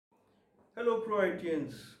Hello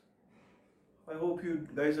ProITians, I hope you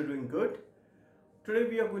guys are doing good. Today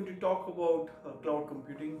we are going to talk about cloud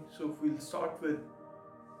computing. So if we'll start with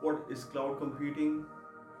what is cloud computing,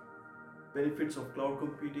 benefits of cloud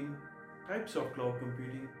computing, types of cloud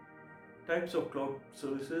computing, types of cloud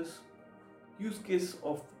services, use case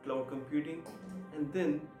of cloud computing, and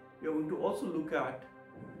then we are going to also look at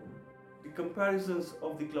the comparisons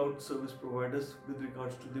of the cloud service providers with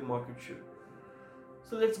regards to the market share.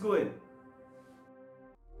 So let's go in.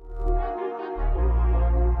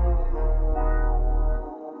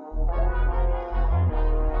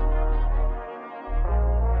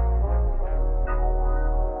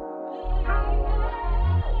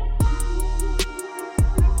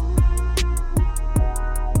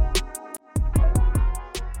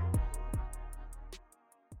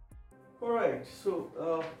 Alright,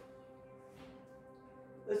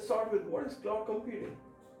 let's start with what is cloud computing.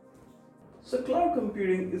 So, cloud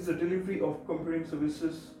computing is the delivery of computing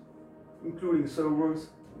services including servers,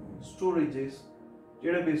 storages,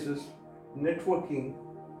 databases, networking,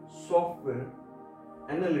 software,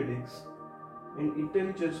 analytics, and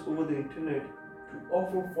intelligence over the internet to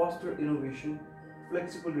offer faster innovation,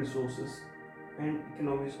 flexible resources, and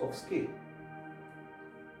economies of scale.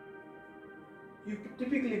 You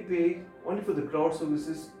typically pay only for the cloud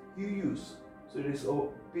services you use, so it is a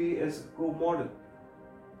pay as go model.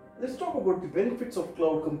 Let's talk about the benefits of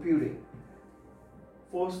cloud computing.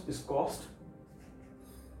 First is cost.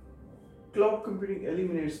 Cloud computing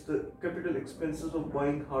eliminates the capital expenses of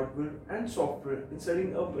buying hardware and software and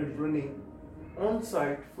setting up and running on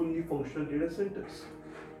site fully functional data centers.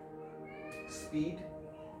 Speed.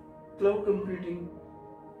 Cloud computing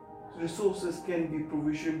resources can be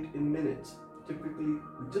provisioned in minutes, typically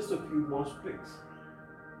with just a few mouse clicks,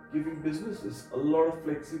 giving businesses a lot of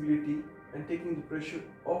flexibility and taking the pressure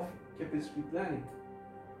off capacity planning.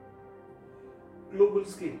 Global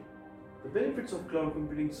scale. The benefits of cloud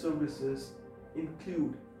computing services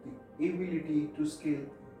include the ability to scale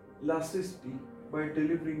elasticity by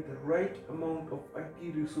delivering the right amount of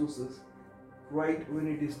IT resources right when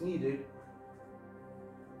it is needed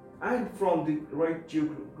and from the right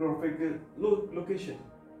geographical location.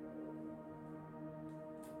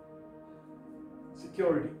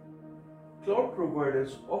 Security. Cloud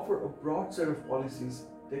providers offer a broad set of policies,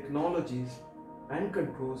 technologies, and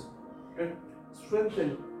controls that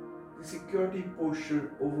strengthen the security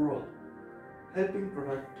posture overall, helping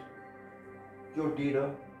protect your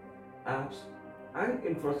data, apps, and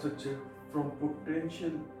infrastructure from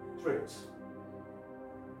potential threats.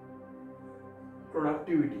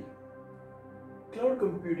 Productivity. Cloud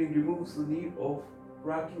computing removes the need of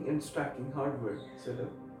racking and stacking hardware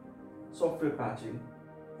setup, software patching,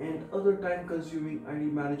 and other time consuming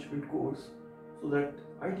IT management course so that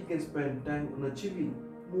IT can spend time on achieving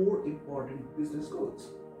more important business goals.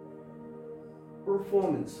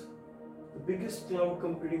 Performance. The biggest cloud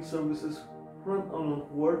computing services run on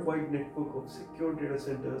a worldwide network of secure data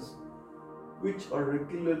centers which are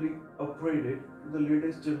regularly upgraded to the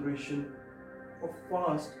latest generation of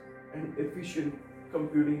fast and efficient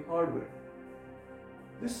computing hardware.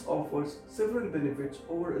 This offers several benefits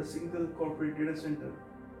over a single corporate data center,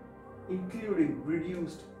 including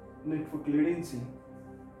reduced network latency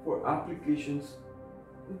for applications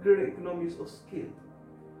and greater economies of scale.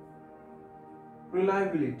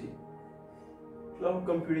 Reliability. Cloud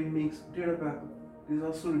computing makes data backup,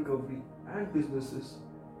 disaster recovery, and businesses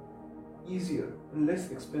easier and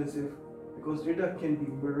less expensive because data can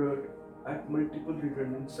be mirrored at multiple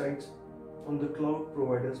redundant sites on the cloud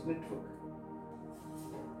provider's network.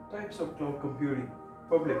 Types of cloud computing.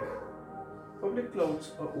 Public. Public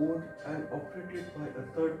clouds are owned and operated by a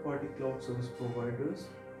third-party cloud service providers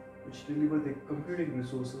which deliver their computing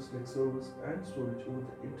resources like servers and storage over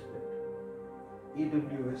the internet.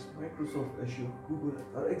 AWS, Microsoft Azure, Google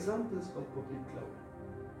are examples of public cloud.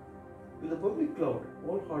 With the public cloud,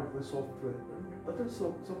 all hardware, software, and other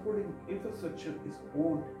supporting infrastructure is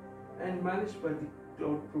owned and managed by the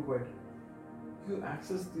cloud provider. You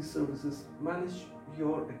access these services, manage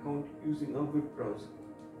your account using a web browser.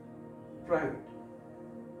 Private.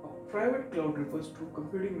 A private cloud refers to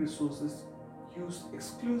computing resources used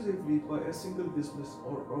exclusively by a single business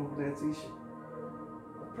or organization.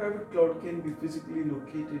 A private cloud can be physically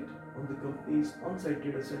located on the company's on-site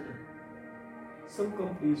data center. Some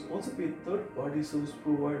companies also pay third-party service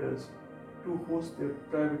providers to host their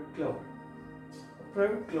private cloud. A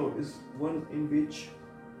private cloud is one in which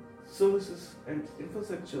services and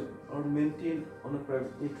infrastructure are maintained on a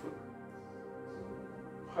private network.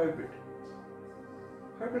 Hybrid.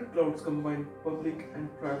 Hybrid clouds combine public and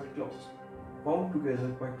private clouds, bound together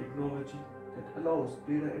by technology that allows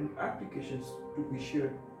data and applications to be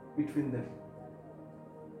shared between them.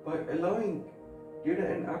 By allowing data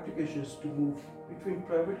and applications to move between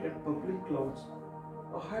private and public clouds,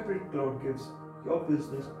 a hybrid cloud gives your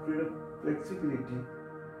business greater flexibility,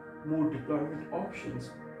 more deployment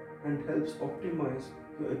options, and helps optimize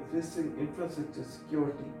your existing infrastructure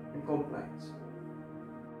security and compliance.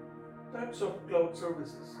 Types of cloud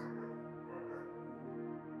services: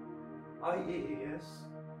 IaaS,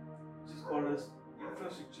 which is called as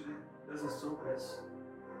Infrastructure as a Service.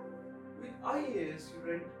 With IaaS,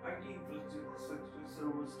 you rent IT infrastructure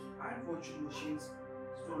servers and virtual machines,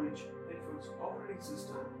 storage, networks, operating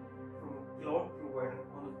system from a cloud provider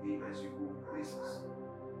on a pay-as-you-go basis.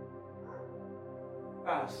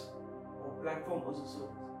 PaaS, or Platform as a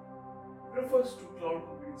Service, refers to cloud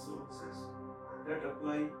computing services that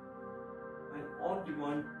apply an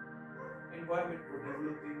on-demand environment for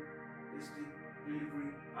developing, testing,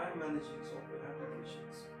 delivering, and managing software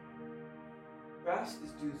applications. PaaS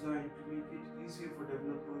is designed to make it easier for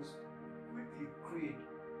developers to quickly create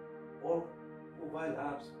or mobile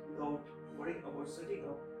apps without worrying about setting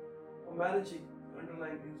up or managing the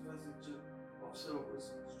underlying infrastructure of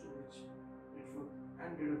servers, storage, network,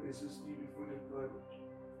 and databases needed for deployment.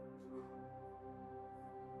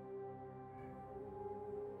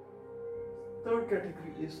 Third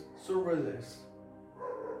category is serverless.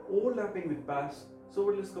 Overlapping with PaaS,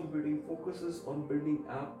 serverless computing focuses on building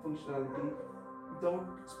app functionality without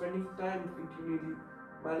spending time continually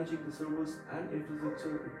managing the servers and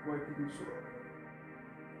infrastructure required to do so.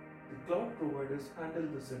 The cloud providers handle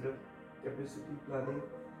the setup, capacity planning,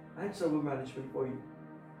 and server management for you.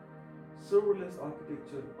 Serverless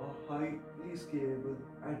architecture are highly scalable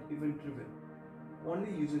and event driven,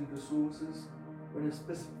 only using resources when a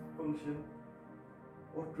specific function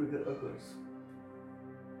or trigger occurs.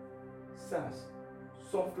 SaaS,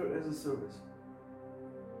 Software as a Service.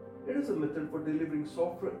 It is a method for delivering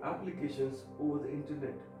software applications over the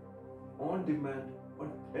internet, on demand,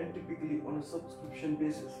 and typically on a subscription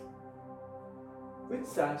basis. With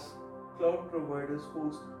SaaS, cloud providers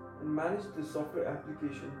host and manage the software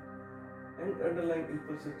application and underlying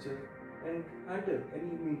infrastructure and handle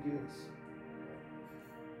any maintenance.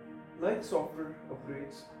 Like software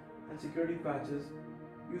upgrades and security patches,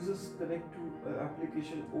 users connect to an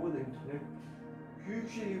application over the internet,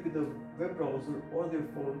 usually with a web browser or their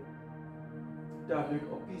phone, tablet,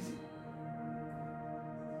 or PC.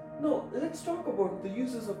 Now, let's talk about the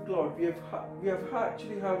uses of cloud. We have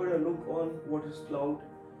actually had a look on what is cloud.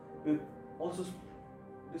 We've also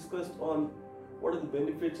discussed on what are the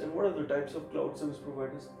benefits and what are the types of cloud service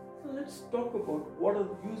providers. So let's talk about what are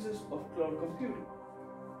the uses of cloud computing.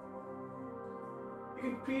 You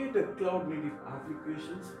can create a cloud native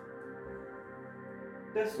applications,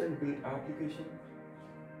 test and build application,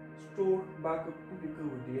 store, backup and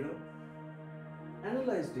recover data,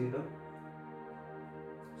 analyze data,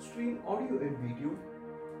 stream audio and video,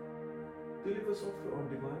 deliver software on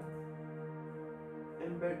demand,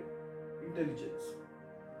 embed intelligence.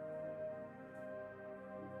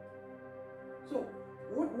 So,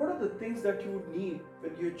 what are the things that you would need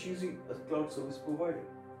when you're choosing a cloud service provider?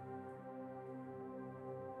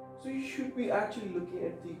 So you should be actually looking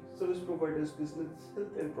at the service provider's business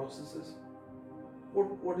health and processes.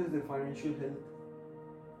 What is their financial health?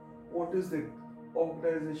 What is their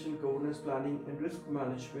organization governance planning and risk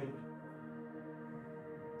management,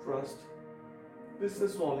 trust,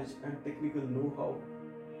 business knowledge and technical know-how,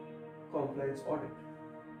 compliance audit.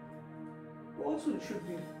 You also should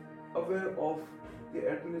be aware of the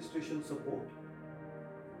administration support,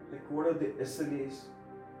 like what are the SLAs,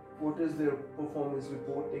 what is their performance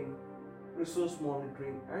reporting, resource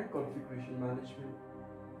monitoring and configuration management,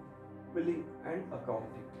 billing and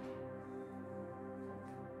accounting.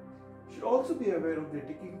 You should also be aware of their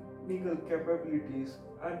technical capabilities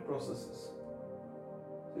and processes.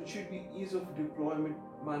 So it should be ease of deployment,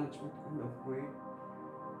 management and upgrade.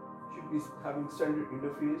 Should be having standard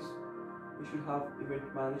interface. You should have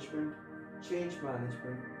event management, change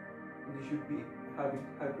management, and you should be having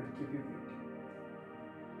hybrid capability.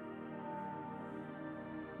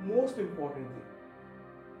 Most importantly,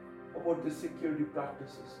 about the security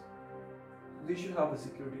practices. They should have a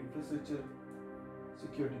security infrastructure,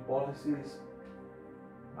 security policies,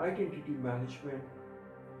 identity management,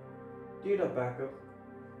 data backup,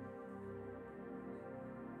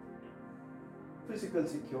 physical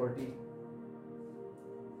security.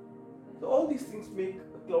 So all these things make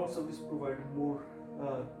a cloud service provider more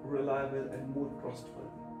reliable and more trustworthy.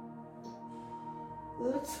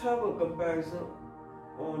 Let's have a comparison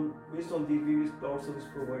based on the various cloud service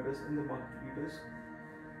providers and the market leaders.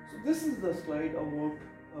 So this is the slide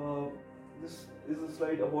about This is a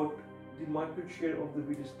slide about the market share of the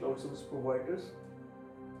various cloud service providers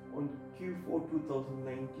on Q4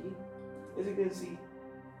 2019. As you can see,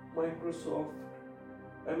 Microsoft,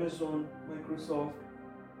 Amazon, Microsoft,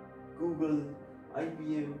 Google,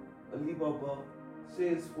 IBM, Alibaba,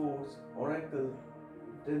 Salesforce, Oracle,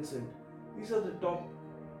 Tencent. These are the top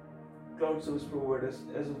cloud service providers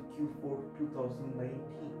as of Q4 2019.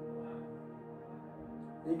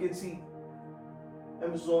 You can see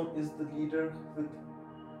Amazon is the leader with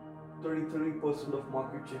 33% of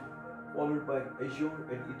market share, followed by Azure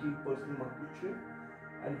at 18% market share,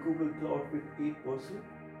 and Google Cloud with 8%,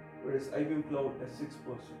 whereas IBM Cloud at 6%.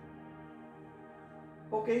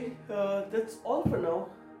 Okay, that's all for now.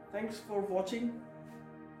 Thanks for watching.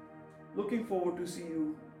 Looking forward to see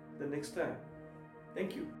you the next time.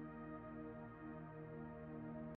 Thank you.